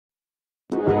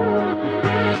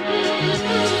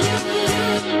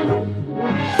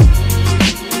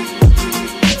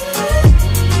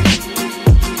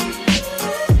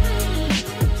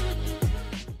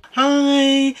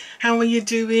are you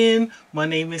doing? My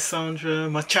name is Sandra,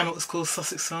 my channel is called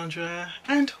Sussex Sandra,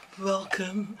 and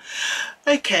welcome.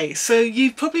 Okay, so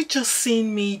you've probably just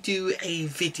seen me do a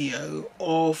video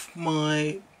of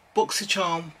my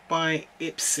BoxyCharm by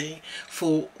Ipsy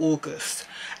for August,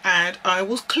 and I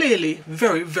was clearly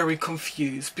very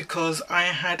confused because I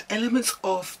had elements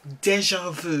of deja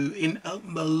vu in a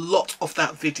lot of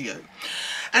that video,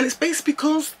 and it's basically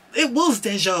because it was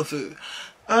deja vu.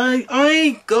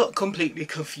 I got completely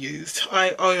confused.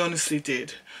 I honestly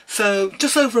did. So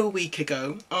just over a week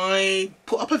ago I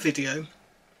put up a video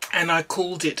and I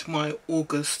called it my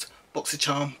August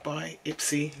BoxyCharm by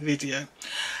Ipsy video.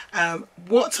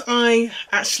 What I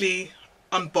actually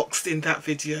unboxed in that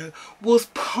video was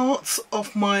parts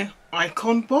of my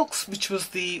icon box, which was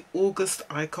the August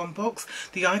icon box.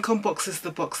 The icon box is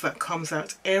the box that comes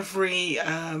out every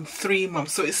 3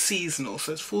 months, so it's seasonal,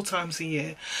 so it's 4 times a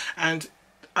year. And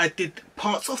I did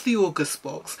parts of the August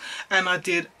box and I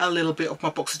did a little bit of my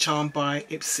BoxyCharm by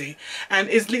Ipsy, and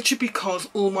it's literally because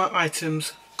all my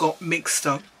items got mixed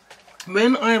up.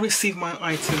 When I received my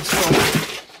items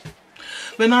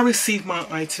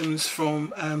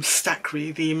from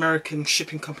Stackery, the American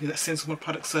shipping company that sends all my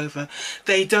products over,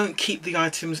 they don't keep the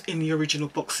items in the original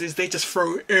boxes. They just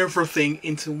throw everything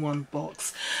into one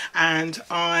box, and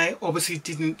I obviously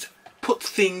didn't put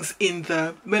things in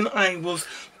when I was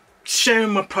sharing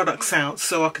my products out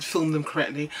so I could film them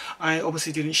correctly, I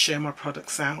obviously didn't share my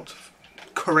products out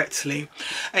correctly.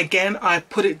 Again, I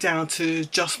put it down to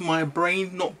just my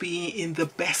brain not being in the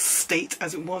best state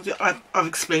as it was. I've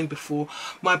explained before,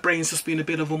 my brain's just been a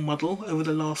bit of a muddle over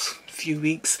the last few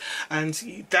weeks,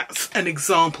 and that's an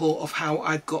example of how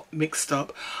I got mixed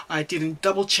up. I didn't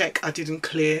double check, I didn't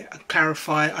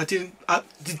clarify, the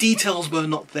details were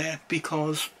not there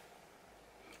because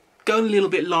going a little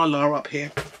bit la-la up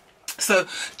here. So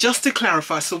just to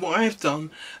clarify, so what I've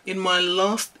done in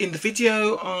the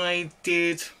video I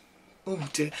did, oh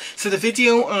dear, so the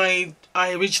video I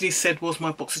originally said was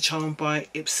my BoxyCharm by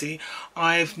Ipsy,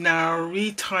 I've now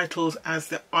retitled as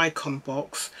the icon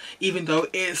box, even though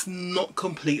it's not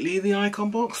completely the icon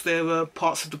box. There were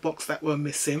parts of the box that were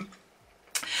missing.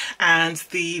 And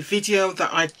the video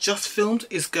that I just filmed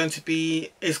is going to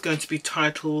be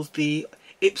titled the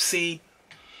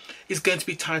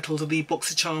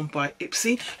BoxyCharm by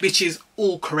Ipsy, which is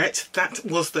all correct. That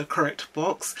was the correct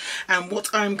box. And what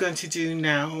I'm going to do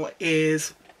now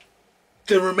is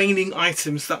the remaining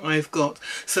items that I've got.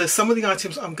 So some of the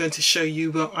items I'm going to show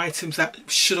you were items that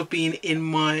should have been in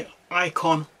my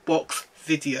icon box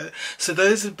video. So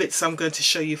those are the bits I'm going to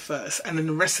show you first, and then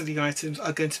the rest of the items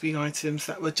are going to be items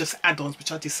that were just add-ons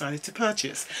which I decided to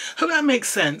purchase. Hope that makes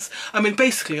sense. I mean,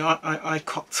 basically I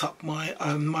cocked up my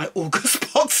my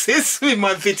August boxes in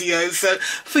my video, so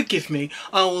forgive me.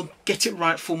 I will get it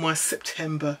right for my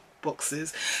September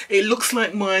boxes. It looks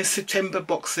like my September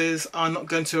boxes are not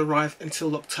going to arrive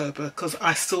until October because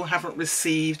I still haven't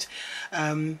received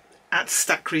at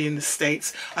Stackery in the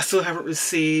States, I still haven't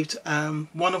received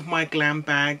one of my glam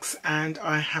bags, and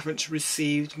I haven't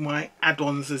received my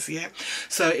add-ons as yet.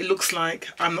 So it looks like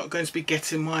I'm not going to be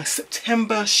getting my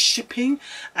September shipping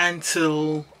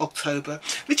until October,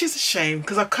 which is a shame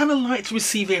because I kind of like to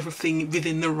receive everything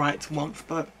within the right month,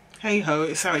 but hey ho,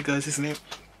 it's how it goes, isn't it?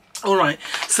 Alright,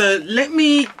 so let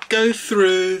me go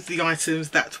through the items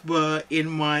that were in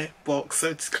my box,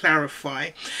 so to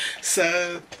clarify.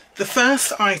 So the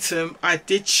first item, I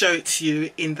did show it to you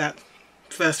in that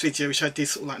first video, which I did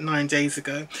sort of like 9 days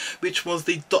ago, which was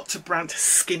the Dr. Brandt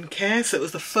skincare. So it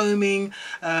was the foaming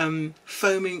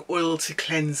oil-to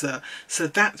cleanser. So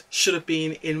that should have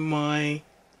been in my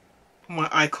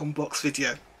icon box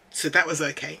video. So that was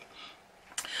okay.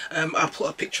 I'll put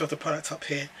a picture of the product up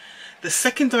here. The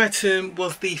second item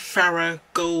was the FAMBAM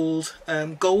Gold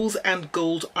and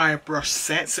Gold eye brush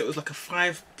set. So it was like a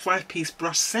five-piece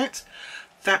brush set.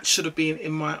 That should have been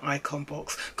in my icon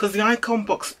box because the icon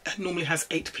box normally has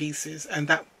 8 pieces, and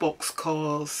that box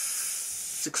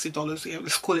costs $60. Yeah,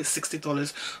 let's call it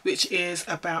 $60, which is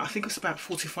about, I think it's about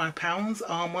 £45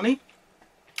 our money.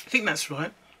 I think that's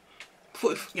right.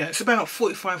 Yeah, it's about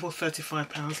 45 or 35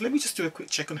 pounds. Let me just do a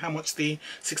quick check on how much the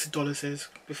 $60 is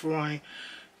before I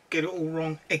get it all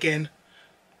wrong again.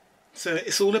 So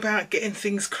it's all about getting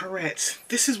things correct.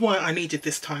 This is why I needed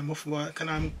this time off work, and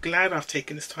I'm glad I've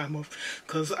taken this time off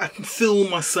because I can feel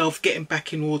myself getting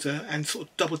back in order and sort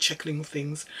of double checking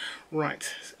things. Right,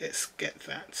 let's get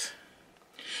that.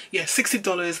 Yeah,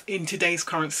 $60 in today's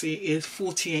currency is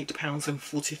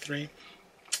 £48.43.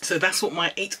 So that's what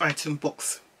my 8 item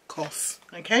box costs.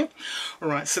 Okay, all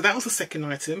right, so that was the second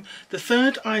item. The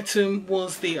third item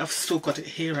was I've still got it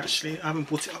here actually, I haven't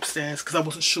brought it upstairs because I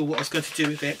wasn't sure what I was going to do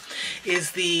with it,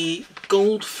 is the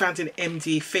Gold Fadden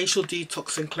MD Facial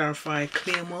Detox and Clarify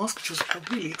Clear Mask, which was a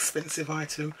really expensive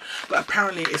item, but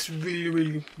apparently it's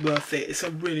really worth it. It's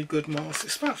a really good mask.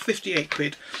 It's about 58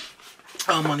 quid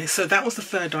money. So that was the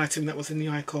third item that was in the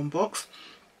icon box.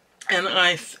 And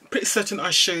I'm pretty certain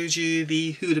I showed you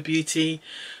the Huda Beauty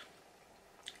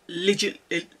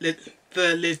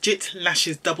the Legit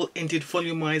Lashes Double-Ended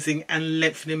Volumizing and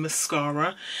Lengthening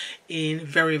Mascara in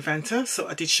Very Vanta. So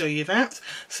I did show you that.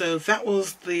 So that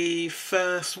was the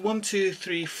first 1, 2,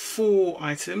 3, 4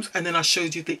 items. And then I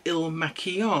showed you the Il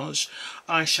Maquillage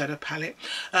eyeshadow palette.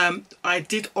 I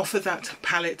did offer that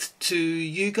palette to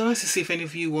you guys to see if any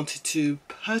of you wanted to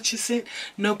purchase it.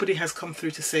 Nobody has come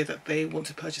through to say that they want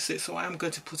to purchase it, so I am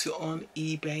going to put it on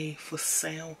eBay for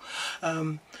sale.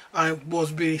 I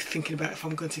was really thinking about if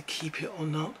I'm going to keep it or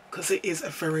not, because it is a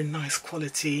very nice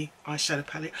quality eyeshadow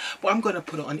palette, but I'm going to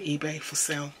put it on eBay for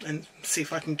sale and see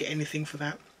if I can get anything for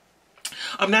that.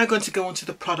 I'm now going to go on to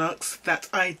the products that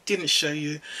I didn't show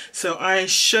you. So I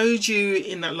showed you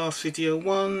in that last video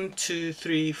 1, 2,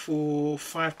 3, 4,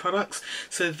 5 products.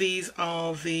 So these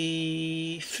are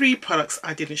the 3 products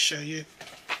I didn't show you.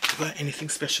 Weren't anything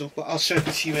special, but I'll show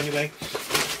them to you anyway.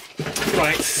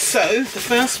 Right, so the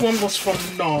first one was from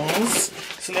NARS.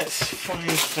 So let's find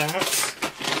that.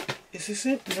 Is this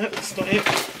it? No, that's not it.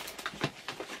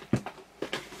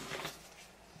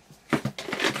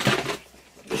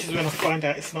 When I find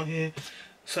out it's not here.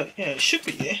 So yeah, it should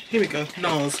be here. Here we go,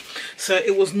 NARS. So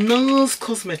it was NARS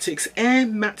Cosmetics Air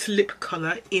Matte Lip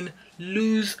Colour in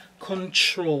Lose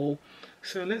Control.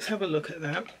 So let's have a look at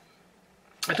that.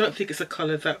 I don't think it's a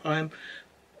colour that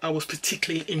I was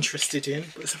particularly interested in,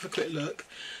 but let's have a quick look.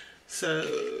 So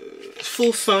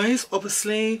full size,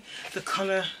 obviously, the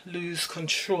colour Lose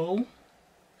Control.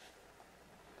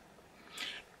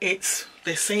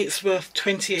 They say it's worth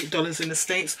 $28 in the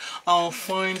States. I'll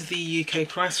find the UK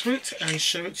price for it and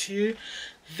show it to you.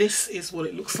 This is what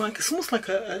it looks like. It's almost like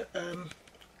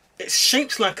it's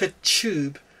shaped like a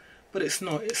tube, but it's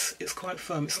not. It's quite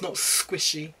firm. It's not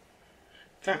squishy.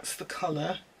 That's the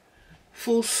colour.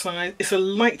 Full size. It's a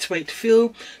lightweight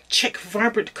feel. Check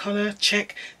vibrant colour.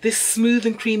 Check this smooth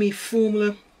and creamy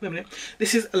formula. Wait a minute.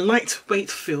 This is a lightweight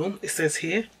film. It says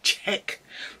here. Check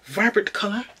vibrant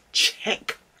colour.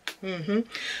 Check.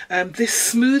 This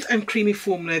smooth and creamy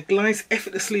formula glides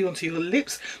effortlessly onto your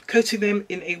lips, coating them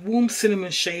in a warm cinnamon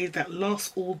shade that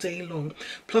lasts all day long.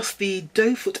 Plus the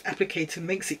doe foot applicator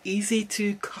makes it easy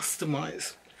to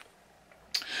customize.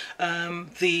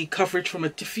 The coverage from a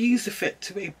diffused effect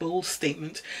to a bold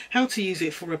statement. How to use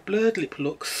it for a blurred lip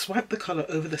look. Swipe the colour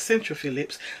over the centre of your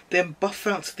lips, then buff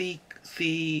out the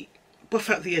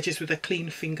edges with a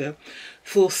clean finger.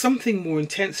 For something more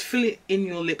intense, fill it in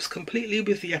your lips completely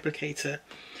with the applicator.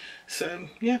 So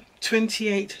yeah,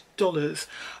 $28.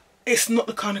 It's not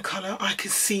the kind of colour I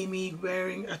could see me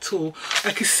wearing at all.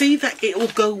 I could see that it will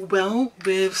go well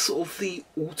with sort of the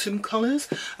autumn colours.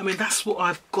 I mean, that's what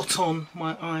I've got on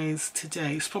my eyes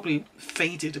today. It's probably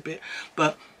faded a bit,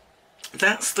 but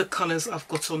that's the colours I've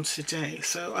got on today.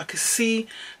 So I could see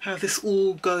how this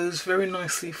all goes very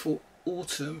nicely for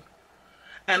autumn.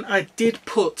 And I did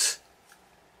put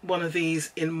one of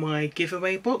these in my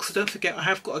giveaway box. So don't forget, I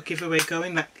have got a giveaway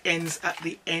going that ends at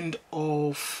the end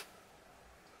of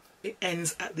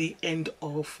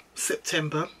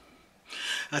September.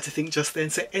 I had to think just then.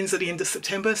 So it ends at the end of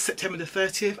September, September the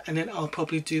 30th, and then I'll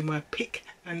probably do my pick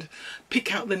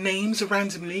out the names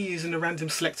randomly using a random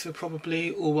selector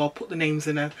probably, or I'll put the names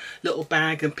in a little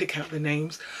bag and pick out the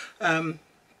names.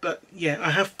 But yeah,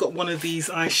 I have got one of these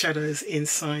eyeshadows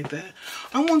inside there.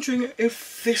 I'm wondering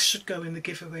if this should go in the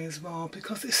giveaway as well,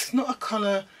 because it's not a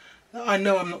colour that I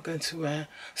know I'm not going to wear.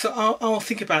 So I'll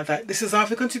think about that. This is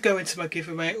either going to go into my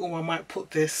giveaway, or I might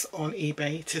put this on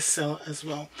eBay to sell as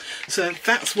well. So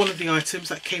that's one of the items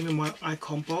that came in my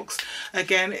icon box.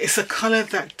 Again, it's a colour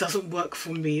that doesn't work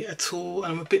for me at all,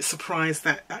 and I'm a bit surprised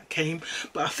that that came,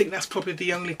 but I think that's probably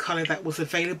the only colour that was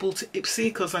available to Ipsy,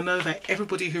 because I know that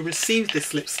everybody who received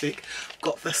this lipstick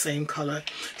got the same colour.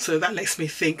 So that makes me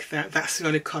think that that's the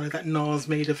only colour that NARS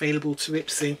made available to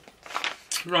Ipsy.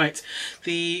 Right,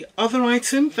 the other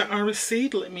item that I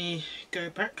received, let me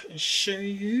go back and show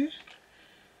you,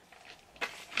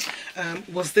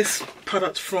 was this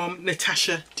product from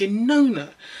Natasha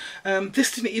Denona.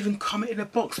 This didn't even come in a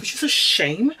box, which is a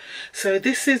shame. So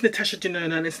this is Natasha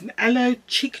Denona, and it's an Aloe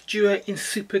Cheek Duo in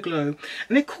Super Glow,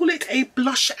 and they call it a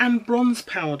blush and bronze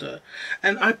powder.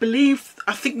 And I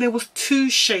think there was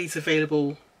 2 shades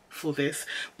available for this,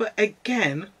 but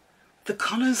again, The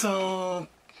colours are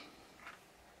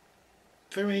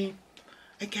very,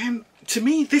 again, to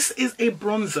me this is a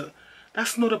bronzer.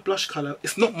 That's not a blush colour.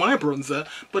 It's not my bronzer,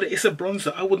 but it's a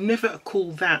bronzer. I would never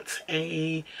call that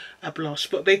a blush,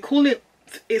 but they call it,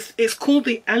 it's called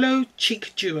the Aloe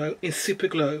Cheek Duo in Super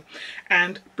Glow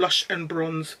and Blush and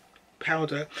Bronze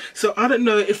Powder. So I don't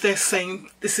know if they're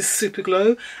saying this is Super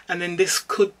Glow and then this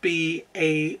could be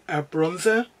a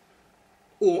bronzer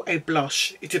or a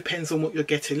blush. It depends on what you're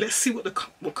getting. Let's see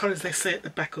what colours they say at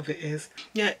the back of it is.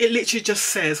 Yeah, it literally just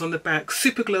says on the back,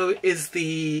 Super Glow is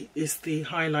the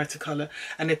highlighter colour,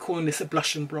 and they're calling this a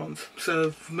blush and bronze.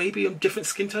 So maybe on different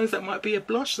skin tones that might be a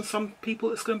blush, and some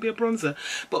people it's going to be a bronzer.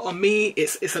 But on me,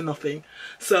 it's a nothing.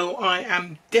 So I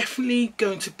am definitely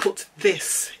going to put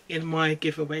this in my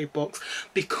giveaway box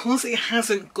because it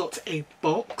hasn't got a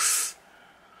box.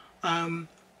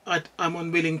 I'm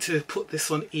unwilling to put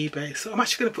this on eBay, so I'm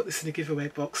actually going to put this in the giveaway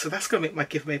box. So that's going to make my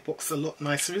giveaway box a lot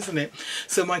nicer, isn't it?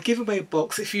 So my giveaway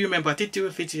box, if you remember, I did do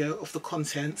a video of the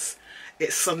contents.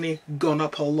 It's suddenly gone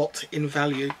up a lot in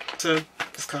value, so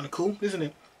it's kind of cool, isn't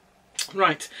it?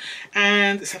 Right,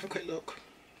 and let's have a quick look.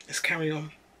 Let's carry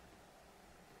on.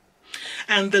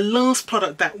 And the last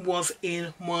product that was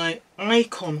in my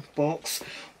icon box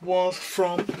was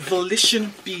from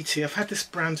Volition Beauty. I've had this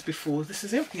brand before. This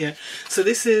is it, yeah. So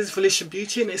this is Volition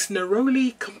Beauty, and it's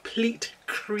Neroli Complete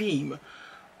Cream.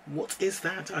 What is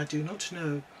that? I do not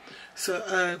know.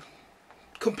 So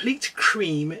Complete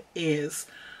Cream is,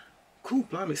 cool,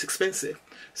 blimey, it's expensive.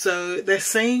 So they're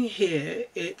saying here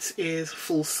it is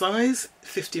full size,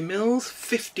 50 mils,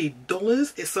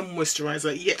 $50. It's a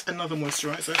moisturizer, yet another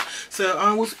moisturizer. So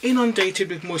I was inundated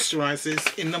with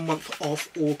moisturizers in the month of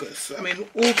August. I mean,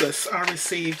 August I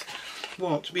received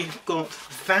what? We've got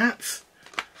that,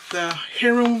 the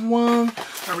Heron one,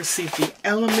 I received the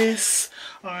Elemis,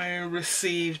 I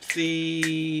received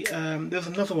the, there's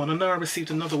another one, I know I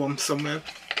received another one somewhere.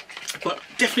 But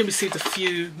definitely received a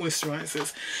few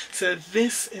moisturizers. So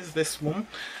this is this one.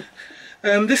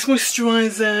 This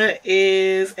moisturizer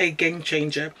is a game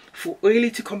changer for oily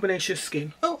to combination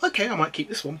skin. Oh, okay, I might keep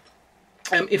this one.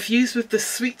 Infused with the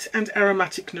sweet and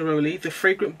aromatic neroli, the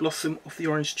fragrant blossom of the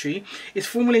orange tree, is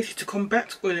formulated to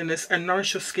combat oiliness and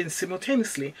nourish your skin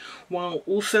simultaneously, while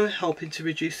also helping to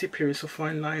reduce the appearance of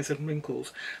fine lines and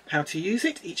wrinkles. How to use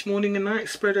it? Each morning and night,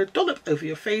 spread a dollop over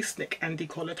your face, neck and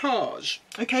décolletage.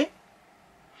 Okay.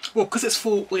 Well, because it's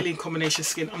for oily and combination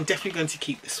skin, I'm definitely going to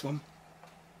keep this one.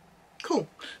 Cool.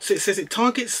 So it says it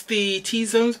targets the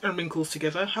T-zones and wrinkles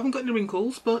together. Haven't got any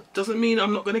wrinkles, but doesn't mean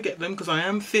I'm not going to get them because I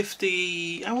am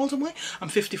 50... How old am I? I'm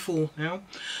 54 now.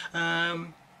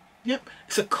 Yep.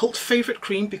 It's a cult favourite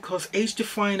cream because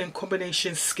age-defying and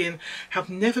combination skin have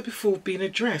never before been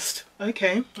addressed.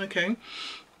 Okay, okay.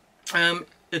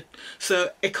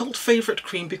 So a cult favourite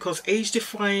cream because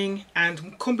age-defying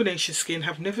and combination skin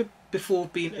have never before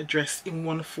been addressed in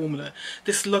one formula.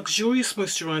 This luxurious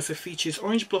moisturiser features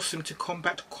orange blossom to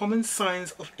combat common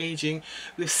signs of aging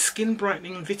with skin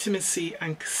brightening vitamin C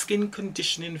and skin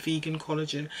conditioning vegan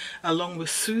collagen, along with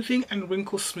soothing and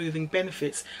wrinkle smoothing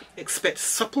benefits. Expect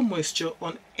supple moisture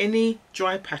on any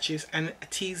dry patches and a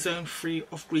T-zone free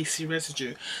of greasy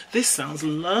residue. This sounds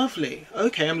lovely.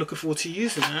 Okay, I'm looking forward to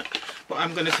using that, but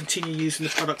I'm going to continue using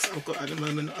the products I've got at the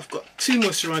moment. I've got 2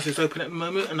 moisturisers open at the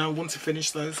moment and I want to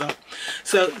finish those up.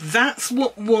 So that's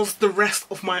what was the rest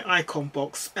of my icon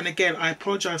box, and again I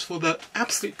apologise for the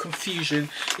absolute confusion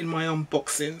in my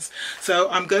unboxings. So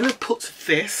I'm going to put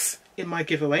this in my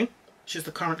giveaway, which is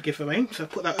the current giveaway, so I'll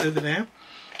put that over there.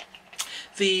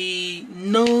 The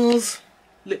NARS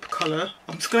lip colour,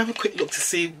 I'm just going to have a quick look to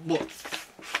see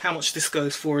how much this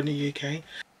goes for in the UK.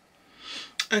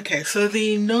 Okay, so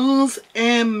the NARS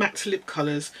Air Matte Lip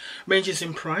Colours ranges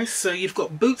in price. So you've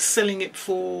got Boots selling it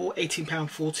for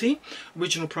 £18.40.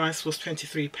 Original price was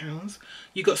 £23.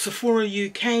 You've got Sephora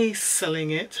UK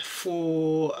selling it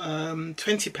for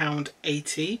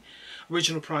 £20.80.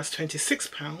 Original price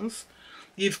 £26.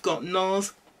 You've got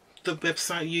NARS, the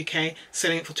website UK,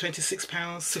 selling it for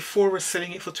 £26. Sephora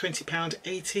selling it for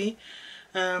 £20.80.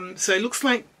 So it looks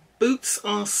like Boots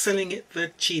are selling it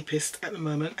the cheapest at the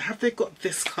moment. Have they got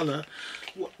this colour?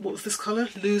 What was this colour?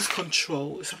 Lose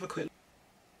Control. Let's have a quick look.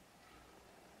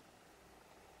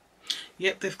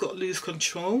 Yep, they've got Lose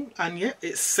Control, and yep,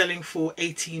 it's selling for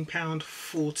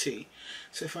 £18.40.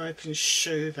 So if I can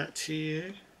show that to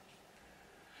you.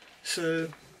 So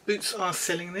Boots are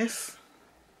selling this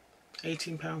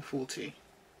 £18.40.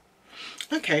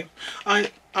 Okay,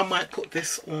 I might put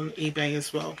this on eBay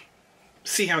as well.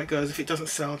 See how it goes. If it doesn't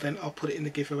sell, then I'll put it in the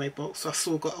giveaway box. I've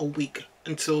still got a week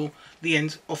until the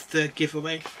end of the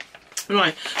giveaway.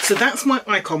 Right, so that's my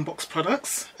Icon Box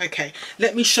products. Okay,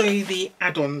 let me show you the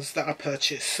add-ons that I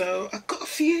purchased. So I've got a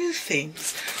few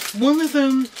things. One of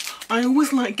them, I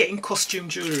always like getting costume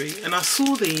jewellery, and I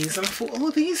saw these and I thought, oh,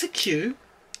 these are cute.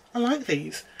 I like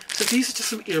these. So these are just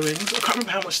some earrings. I can't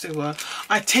remember how much they were.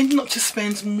 I tend not to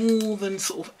spend more than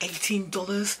sort of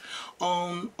 $18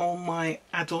 on my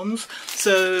add-ons.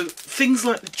 So things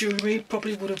like the jewellery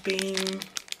probably would have been,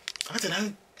 I don't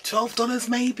know, $12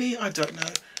 maybe? I don't know.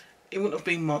 It wouldn't have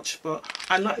been much, but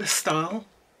I like the style,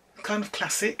 kind of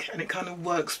classic, and it kind of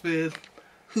works with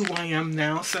who I am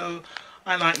now, so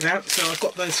I like that. So I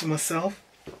got those for myself.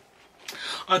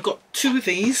 I got two of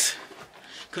these,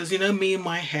 because you know me and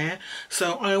my hair,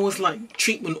 so I always like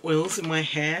treatment oils in my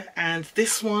hair, and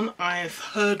this one I've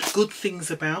heard good things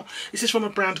about. This is from a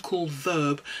brand called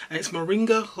Verb, and it's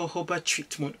Moringa Jojoba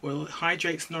Treatment Oil. It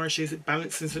hydrates, nourishes, it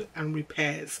balances and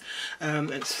repairs.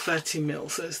 It's 30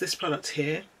 ml, so it's this product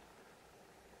here.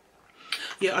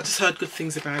 Yeah, I just heard good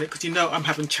things about it because you know I'm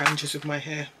having challenges with my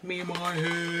hair. Me and my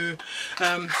hair.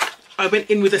 I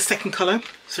went in with a second colour,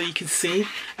 so you can see,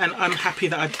 and I'm happy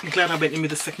that I'm glad I went in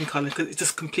with a second colour because it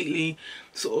just completely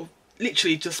sort of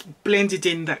literally just blended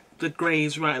in the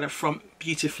greys right at the front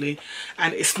beautifully,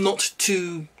 and it's not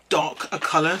too dark a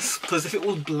colour, because if it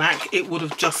was black it would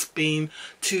have just been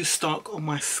too stark on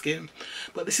my skin.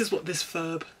 But this is what this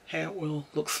Verb hair oil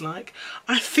looks like.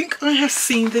 I think I have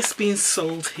seen this being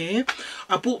sold here.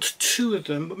 I bought two of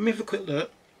them, but let me have a quick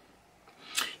look.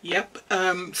 Yep,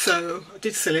 so I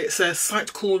did sell it. It's a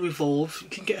site called Revolve. You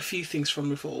can get a few things from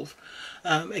Revolve.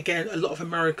 Again, a lot of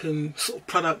American sort of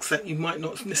products that you might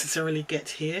not necessarily get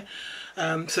here.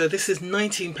 So this is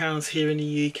 £19 here in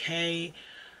the UK.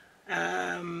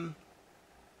 And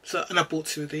I bought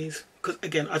two of these because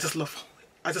again I just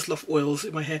love oils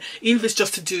in my hair, even if it's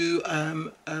just to do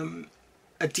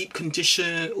a deep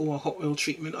condition or a hot oil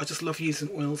treatment. I just love using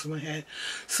oils in my hair.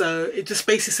 So it just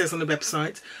basically says on the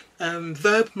website,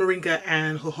 Verb Moringa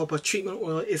and Jojoba Treatment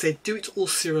Oil is a do-it-all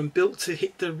serum built to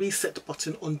hit the reset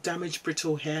button on damaged,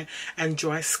 brittle hair and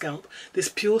dry scalp. This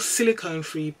pure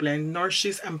silicone-free blend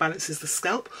nourishes and balances the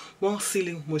scalp while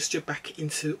sealing moisture back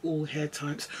into all hair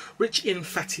types. Rich in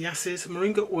fatty acids,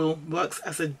 Moringa oil works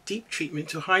as a deep treatment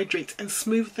to hydrate and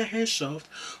smooth the hair shaft.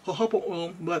 Jojoba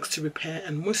oil works to repair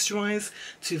and moisturize,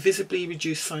 to visibly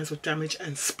reduce signs of damage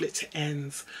and split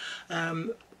ends.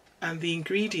 And the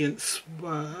ingredients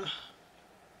were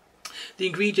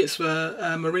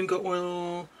moringa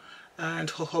oil and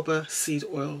jojoba seed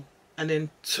oil, and then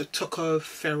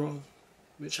tocopherol,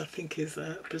 which I think is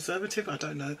a preservative, I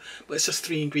don't know, but it's just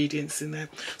 3 ingredients in there.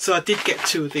 So I did get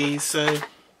 2 of these, so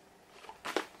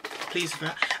pleased with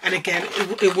that. And again,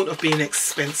 it wouldn't have been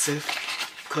expensive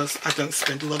because I don't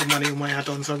spend a lot of money on my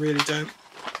add-ons, I really don't.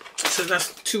 So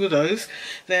that's 2 of those.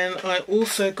 Then I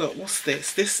also got, what's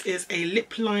this? This is a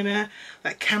lip liner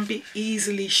that can be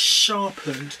easily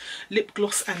sharpened. Lip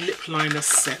gloss and lip liner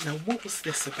set. Now what was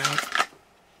this about?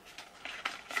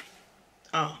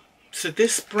 So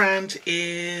this brand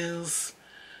is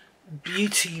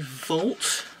Beauty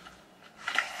Vault.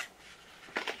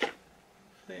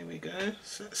 There we go.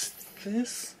 So that's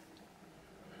this.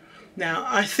 Now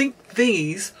I think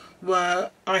these were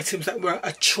items that were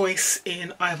a choice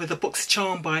in either the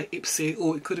BoxyCharm by Ipsy,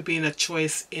 or it could have been a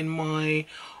choice in my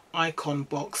Icon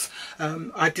box.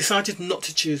 I decided not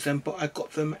to choose them, but I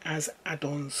got them as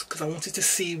add-ons because I wanted to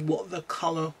see what the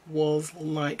colour was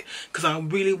like, because I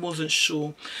really wasn't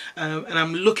sure. And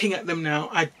I'm looking at them now.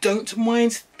 I don't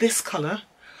mind this colour,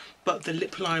 but the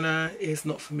lip liner is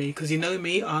not for me, because you know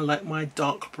me, I like my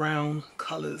dark brown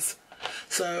colours.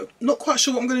 So not quite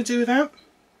sure what I'm going to do with that.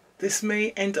 This may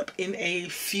end up in a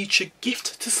future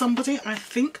gift to somebody, I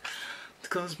think,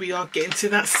 because we are getting to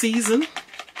that season,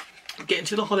 getting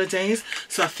to the holidays.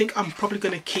 So I think I'm probably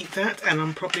going to keep that, and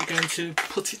I'm probably going to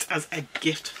put it as a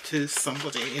gift to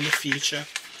somebody in the future.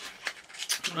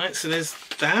 Right, so there's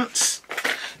that.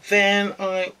 Then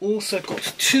I also got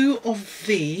 2 of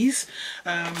these,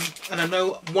 and I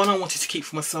know one I wanted to keep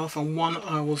for myself and one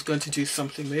I was going to do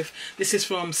something with. This is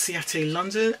from Ciate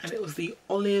London, and it was the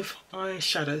olive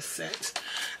eyeshadow set.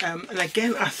 And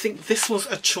again, I think this was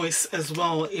a choice as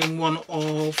well in one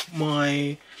of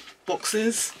my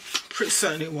boxes. Pretty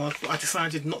certain it was, but I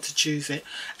decided not to choose it,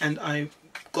 and I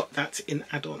got that in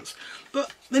add-ons.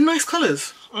 But they're nice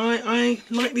colours. I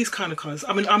like these kind of colours.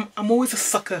 I mean, I'm always a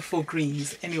sucker for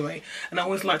greens anyway, and I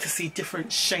always like to see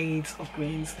different shades of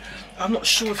greens. I'm not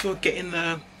sure if you're getting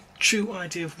the true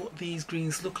idea of what these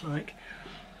greens look like.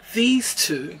 These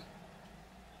 2,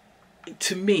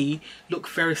 to me, look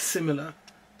very similar,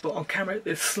 but on camera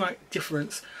there's slight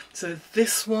difference. So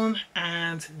this one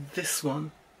and this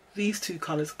one these two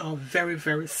colours are very,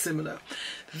 very similar.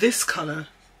 This colour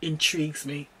intrigues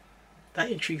me. That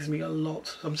intrigues me a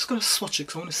lot. So I'm just going to swatch it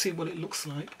because I want to see what it looks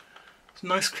like. It's a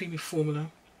nice creamy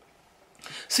formula.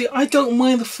 See, I don't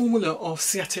mind the formula of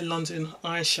Seattle London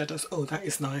eyeshadows. Oh, that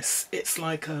is nice. It's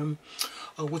like, oh,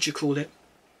 what do you call it?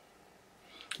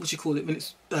 What do you call it when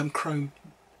it's chrome?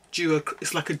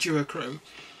 It's like a duochrome.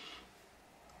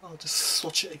 I'll just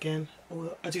swatch it again.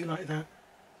 Oh, I do like that.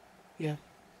 Yeah,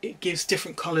 it gives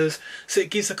different colours. So it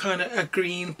gives a kind of a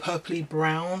green, purpley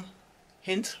brown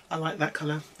hint. I like that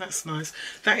colour. That's nice.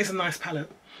 That is a nice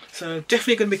palette. So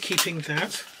definitely going to be keeping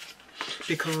that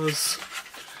because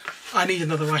I need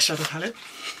another eyeshadow palette.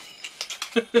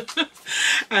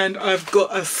 And I've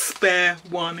got a spare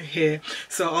one here,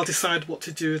 so I'll decide what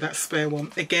to do with that spare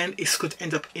one. Again, it could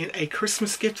end up in a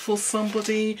Christmas gift for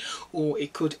somebody, or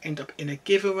it could end up in a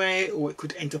giveaway, or it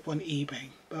could end up on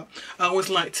eBay. But I always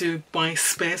like to buy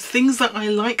spares. Things that I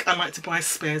like to buy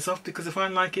spares of, because if I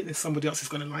like it, then somebody else is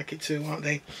going to like it too, aren't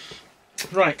they?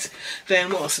 Right,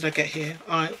 then what else did I get here?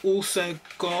 I also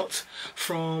got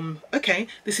from, okay,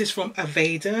 this is from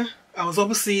Aveda. I was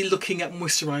obviously looking at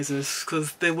moisturizers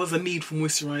because there was a need for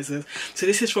moisturizers. So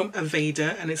this is from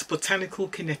Aveda and it's Botanical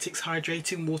Kinetics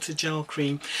Hydrating Water Gel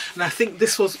Cream. And I think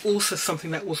this was also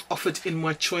something that was offered in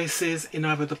my choices in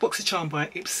either the BoxyCharm by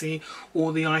Ipsy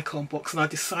or the Icon box. And I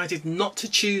decided not to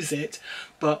choose it,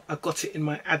 but I got it in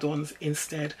my add-ons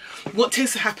instead. What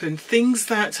tends to happen, things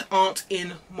that aren't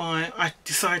in my, I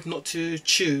decide not to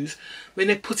choose, when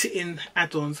they put it in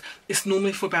add-ons, it's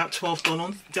normally for about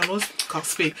 $12. Can't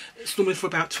speak. It's normally for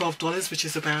about $12, which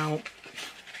is about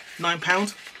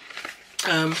 £9,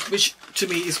 which to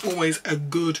me is always a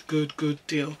good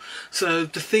deal. So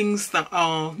the things that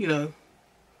are, you know,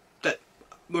 that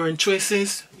were in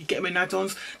choices, you get them in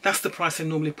add-ons, that's the price I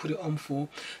normally put it on for.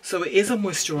 So it is a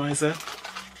moisturizer.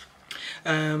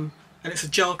 And it's a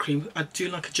gel cream. I do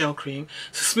like a gel cream.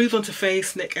 So smooth onto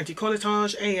face, neck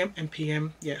anti-collatage, AM and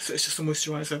PM. Yeah, so it's just a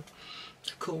moisturizer.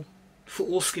 Cool. For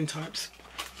all skin types.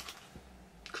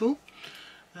 Cool.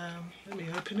 Let me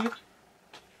open it.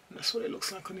 That's what it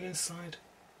looks like on the inside.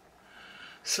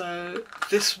 So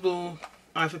this will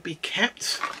either be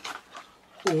kept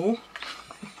or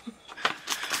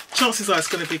chances are it's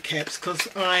going to be kept because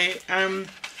I am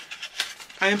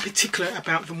particular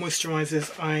about the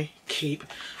moisturizers I keep.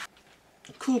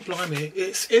 Cool, blimey,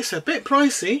 it's a bit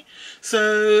pricey.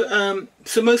 So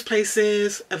so most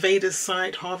places, Aveda's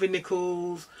site, Harvey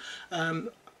Nichols,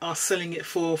 are selling it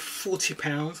for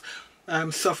 £40.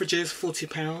 Suffrages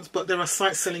 £40, but there are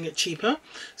sites selling it cheaper.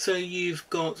 So you've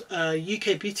got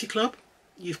UK Beauty Club.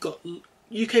 You've got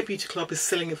UK Beauty Club is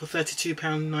selling it for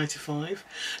 £32.95.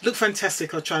 Look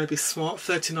fantastic. I'll try to be smart.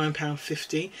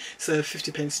 £39.50, so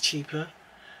 50p cheaper.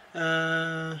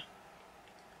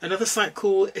 Another site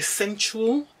called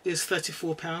Essential is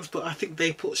 £34, but I think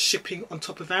they put shipping on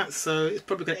top of that, so it's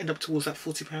probably going to end up towards that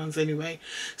 £40 anyway.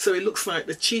 So it looks like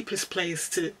the cheapest place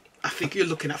to, I think you're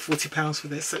looking at £40 for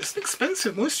this. So it's an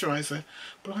expensive moisturiser.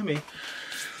 Blimey.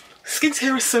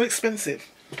 Skincare is so expensive.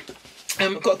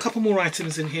 I've got a couple more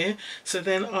items in here. So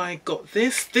then I got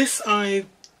this. This I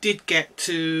did get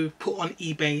to put on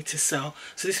eBay to sell.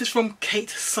 So this is from Kate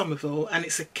Somerville and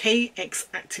it's a KX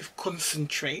Active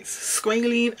Concentrates,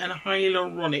 Squalene and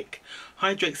Hyaluronic,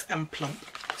 Hydrates and Plump.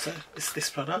 So it's this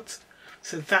product.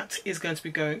 So that is going to be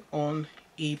going on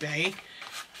eBay.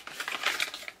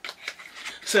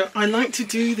 So I like to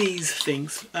do these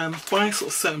things, buy sort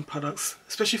of certain products,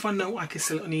 especially if I know I can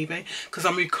sell it on eBay, because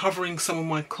I'm recovering some of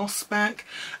my costs back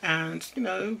and, you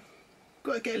know,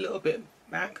 got to get a little bit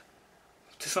back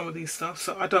to some of these stuff.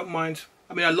 So I don't mind.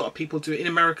 I mean, a lot of people do it. In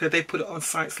America, they put it on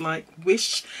sites like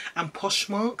Wish and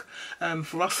Poshmark.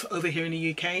 For us over here in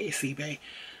the UK, it's eBay.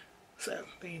 So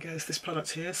there you go, it's this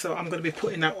product here. So I'm going to be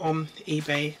putting that on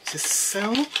eBay to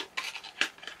sell.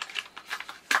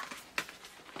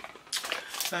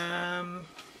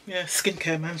 Yeah,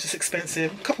 skincare, man, it's just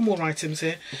expensive. A couple more items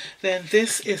here. Then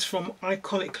this is from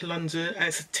Iconic London and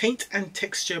it's a Taint and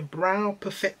Texture Brow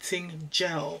Perfecting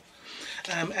Gel.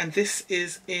 And this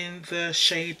is in the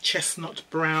shade Chestnut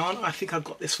Brown. I think I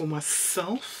got this for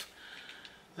myself.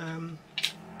 In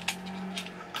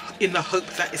the hope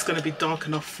that it's going to be dark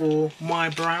enough for my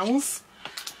brows.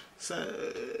 So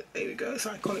there we go, it's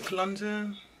Iconic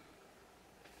London.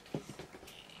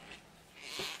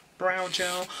 Brow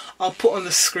gel. I'll put on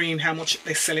the screen how much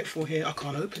they sell it for here. I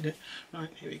can't open it. Right,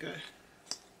 here we go.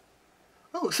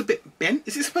 Oh, it's a bit bent.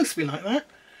 Is it supposed to be like that?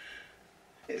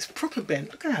 It's proper bent.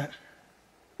 Look at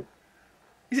that.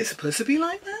 Is it supposed to be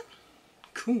like that?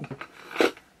 Cool.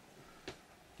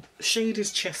 The shade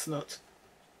is Chestnut.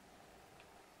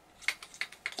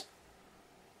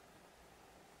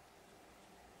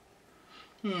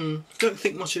 Don't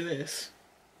think much of this.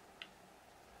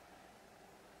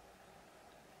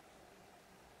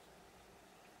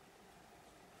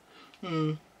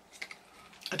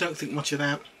 I don't think much of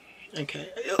that. Okay,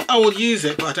 I will use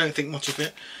it, but I don't think much of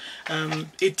it.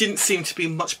 It didn't seem to be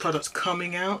much product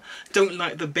coming out. Don't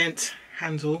like the bent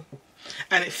handle,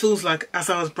 and it feels like as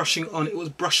I was brushing on, it was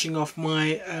brushing off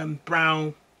my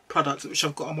brow product, which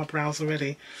I've got on my brows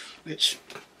already, which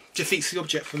defeats the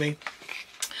object for me.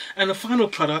 And the final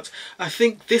product, I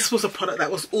think this was a product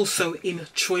that was also in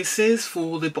choices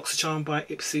for the BoxyCharm by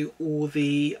Ipsy or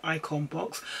the Icon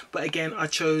box, but again I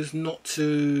chose not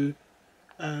to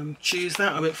choose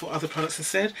that. I went for other products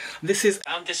instead. This is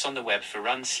found this on the web for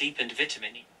run, sleep and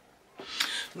vitamin E.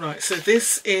 Right, so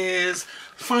this is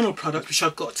final product which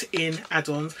I've got in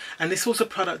add-ons, and this was a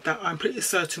product that I'm pretty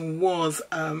certain was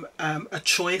a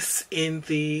choice in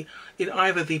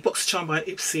either the BoxyCharm by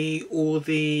Ipsy or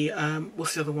the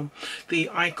what's the other one, the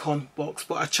Icon box,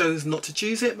 but I chose not to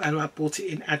choose it and I bought it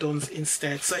in add-ons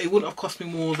instead, so it wouldn't have cost me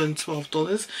more than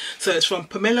 $12. So it's from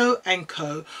Pomelo &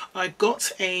 Co. I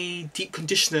got a deep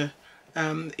conditioner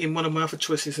in one of my other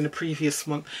choices in the previous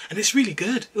month, and it's really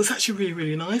good. It was actually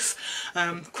really nice.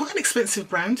 Quite an expensive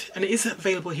brand, and it is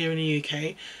available here in the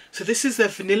UK. So this is a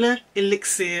vanilla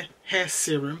elixir hair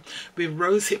serum with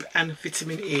rosehip and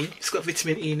vitamin E. It's got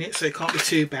vitamin E in it, so it can't be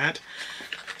too bad.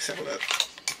 Let's have a look.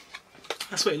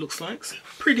 That's what it looks like. It's a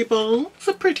pretty bottle. It's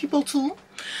a pretty bottle.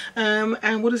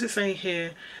 And what does it say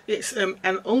here? It's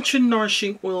an ultra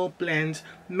nourishing oil blend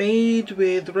made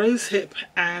with rosehip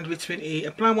and vitamin E.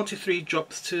 Apply 1 to 3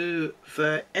 drops to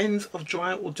the ends of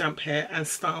dry or damp hair and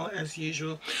style as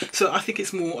usual. So I think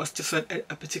it's more as just a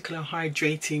particular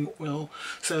hydrating oil.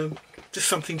 So just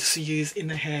something to use in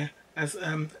the hair as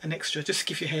an extra, just to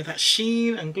give your hair that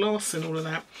sheen and gloss and all of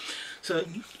that. So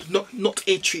not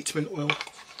a treatment oil.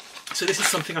 So this is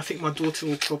something I think my daughter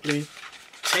will probably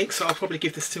take, so I'll probably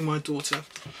give this to my daughter.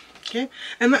 Okay,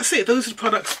 and that's it. Those are the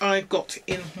products I got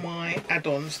in my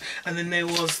add-ons. And then there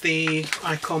was the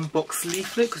Icon box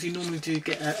leaflet, because you normally do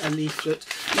get a leaflet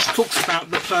which talks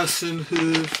about the person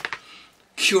who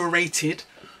curated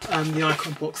the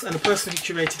Icon box, and the person who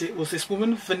curated it was this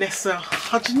woman, Vanessa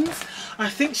Hudgens. I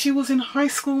think she was in High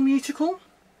School Musical.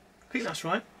 I think that's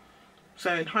right.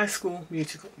 So in High School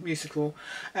Musical,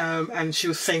 and she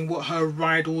was saying what her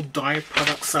ride or die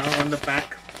products are on the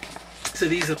back. So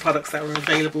these are products that were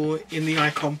available in the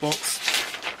Icon box.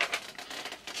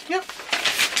 Yep,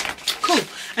 cool.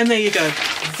 And there you go.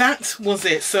 That was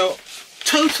it. So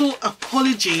total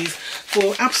apologies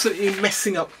for absolutely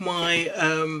messing up my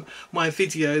my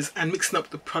videos and mixing up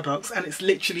the products, and it's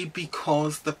literally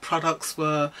because the products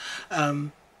were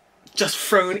just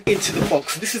thrown into the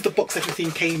box. This is the box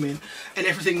everything came in, and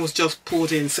everything was just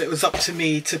poured in, so it was up to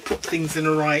me to put things in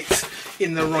the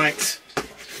right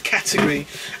category,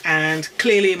 and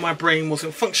clearly my brain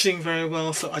wasn't functioning very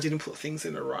well, so I didn't put things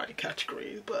in the right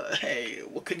category. But hey,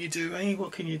 what can you do, eh?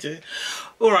 What can you do?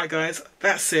 Alright guys,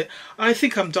 that's it. I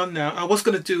think I'm done now. I was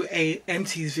going to do a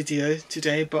empties video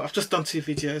today, but I've just done 2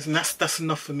 videos, and that's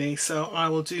enough for me, so I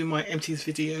will do my empties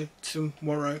video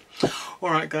tomorrow.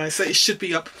 Alright guys, so it should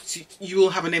be up. You will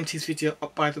have an empties video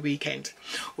up by the weekend.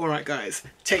 Alright guys,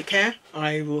 take care.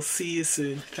 I will see you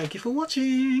soon. Thank you for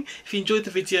watching. If you enjoyed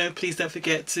the video, please don't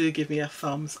forget to give me a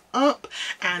thumbs up,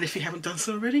 and if you haven't done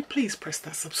so already, please press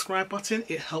that subscribe button.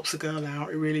 It helps a girl out,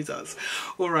 it really does.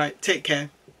 Alright, take care.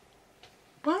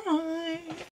 Bye.